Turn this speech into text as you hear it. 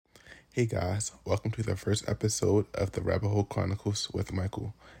Hey guys, welcome to the first episode of the Rabbit Hole Chronicles with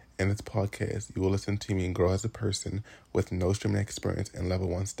Michael. In this podcast, you will listen to me grow as a person with no streaming experience and level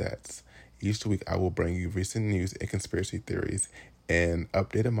 1 stats. Each week, I will bring you recent news and conspiracy theories and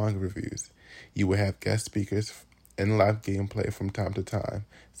updated manga reviews. You will have guest speakers and live gameplay from time to time,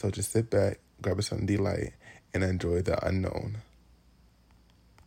 so just sit back, grab some delight, and enjoy the unknown.